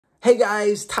Hey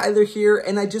guys, Tyler here,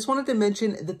 and I just wanted to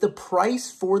mention that the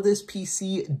price for this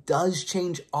PC does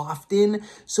change often,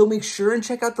 so make sure and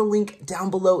check out the link down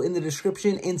below in the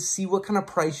description and see what kind of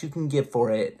price you can get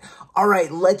for it. All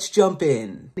right, let's jump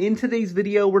in. In today's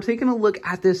video, we're taking a look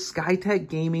at this Skytech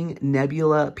Gaming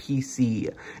Nebula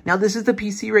PC. Now, this is the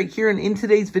PC right here, and in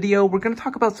today's video, we're going to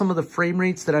talk about some of the frame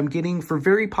rates that I'm getting for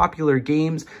very popular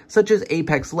games, such as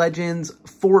Apex Legends,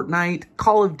 Fortnite,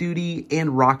 Call of Duty,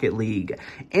 and Rocket League.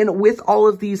 And with all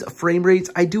of these frame rates,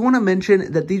 I do want to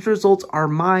mention that these results are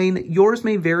mine. Yours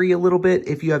may vary a little bit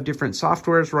if you have different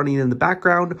softwares running in the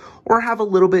background or have a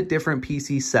little bit different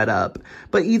PC setup.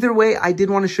 But either way, I did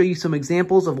want to show you some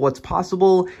examples of what's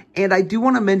possible. And I do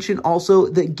want to mention also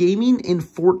that gaming in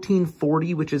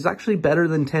 1440, which is actually better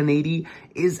than 1080,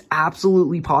 is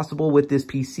absolutely possible with this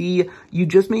PC. You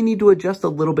just may need to adjust a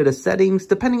little bit of settings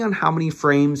depending on how many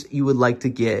frames you would like to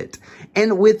get.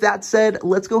 And with that said,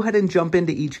 let's go ahead and jump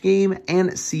into each game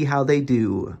and see how they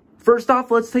do. First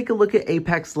off, let's take a look at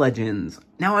Apex Legends.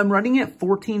 Now, I'm running at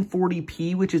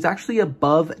 1440p, which is actually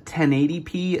above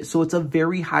 1080p, so it's a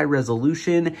very high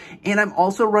resolution, and I'm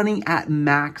also running at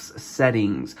max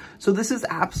settings. So this is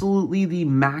absolutely the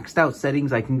maxed out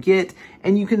settings I can get,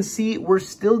 and you can see we're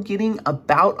still getting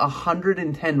about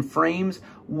 110 frames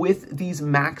with these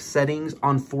max settings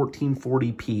on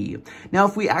 1440p. Now,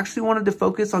 if we actually wanted to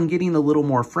focus on getting a little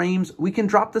more frames, we can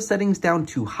drop the settings down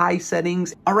to high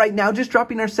settings. All right, now just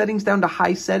dropping our settings down to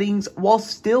high settings while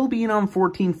still being on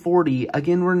 1440.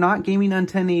 Again, we're not gaming on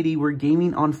 1080, we're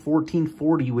gaming on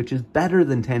 1440, which is better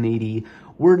than 1080.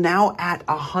 We're now at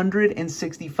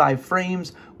 165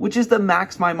 frames, which is the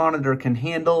max my monitor can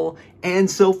handle.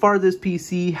 And so far, this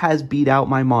PC has beat out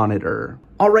my monitor.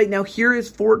 All right, now here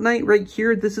is Fortnite right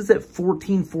here. This is at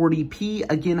 1440p,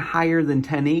 again, higher than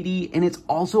 1080, and it's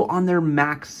also on their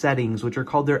max settings, which are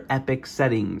called their epic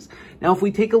settings. Now, if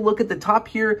we take a look at the top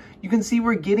here, you can see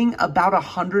we're getting about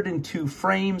 102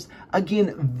 frames.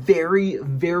 Again, very,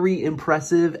 very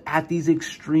impressive at these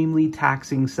extremely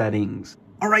taxing settings.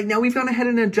 All right, now we've gone ahead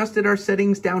and adjusted our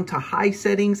settings down to high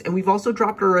settings, and we've also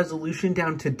dropped our resolution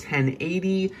down to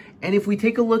 1080. And if we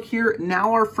take a look here,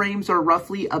 now our frames are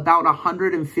roughly about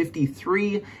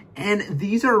 153, and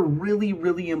these are really,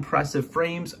 really impressive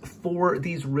frames for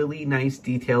these really nice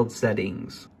detailed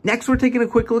settings. Next, we're taking a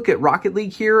quick look at Rocket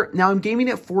League here. Now, I'm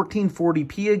gaming at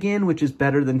 1440p again, which is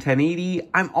better than 1080.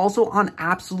 I'm also on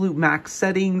absolute max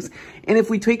settings. And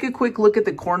if we take a quick look at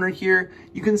the corner here,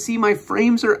 you can see my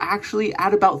frames are actually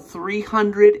at about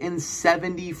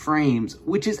 370 frames,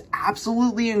 which is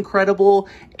absolutely incredible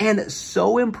and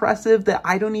so impressive that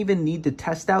I don't even need to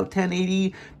test out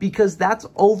 1080 because that's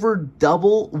over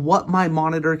double what my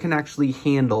monitor can actually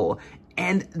handle.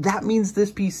 And that means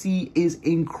this PC is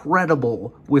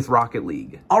incredible with Rocket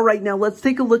League. All right, now let's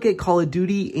take a look at Call of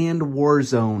Duty and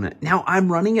Warzone. Now,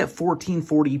 I'm running at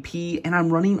 1440p and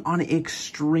I'm running on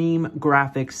extreme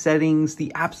graphics settings,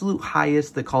 the absolute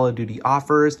highest that Call of Duty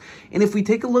offers. And if we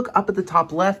take a look up at the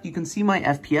top left, you can see my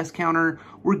FPS counter.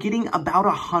 We're getting about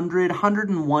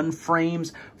 101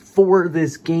 frames for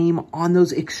this game on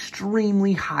those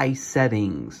extremely high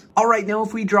settings. All right, now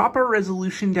if we drop our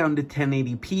resolution down to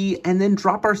 1080p and then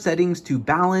drop our settings to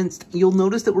balanced, you'll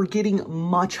notice that we're getting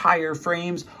much higher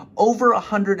frames, over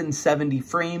 170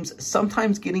 frames,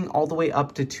 sometimes getting all the way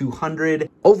up to 200.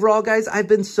 Overall, guys, I've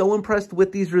been so impressed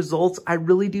with these results. I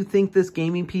really do think this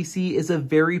gaming PC is a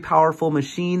very powerful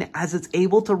machine as it's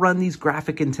able to run these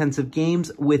graphic intensive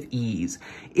games with ease.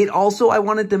 It also, I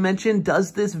wanted to mention,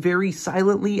 does this very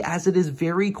silently as it is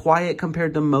very quiet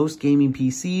compared to most gaming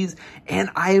PCs, and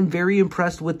I am very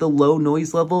impressed with the low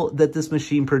noise level that this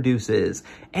machine produces.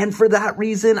 And for that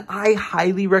reason, I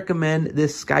highly recommend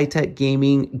this Skytech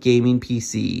Gaming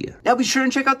PC. Now be sure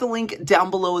and check out the link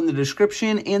down below in the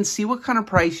description and see what kind of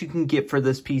price you can get for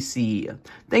this PC.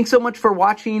 Thanks so much for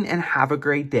watching and have a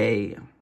great day.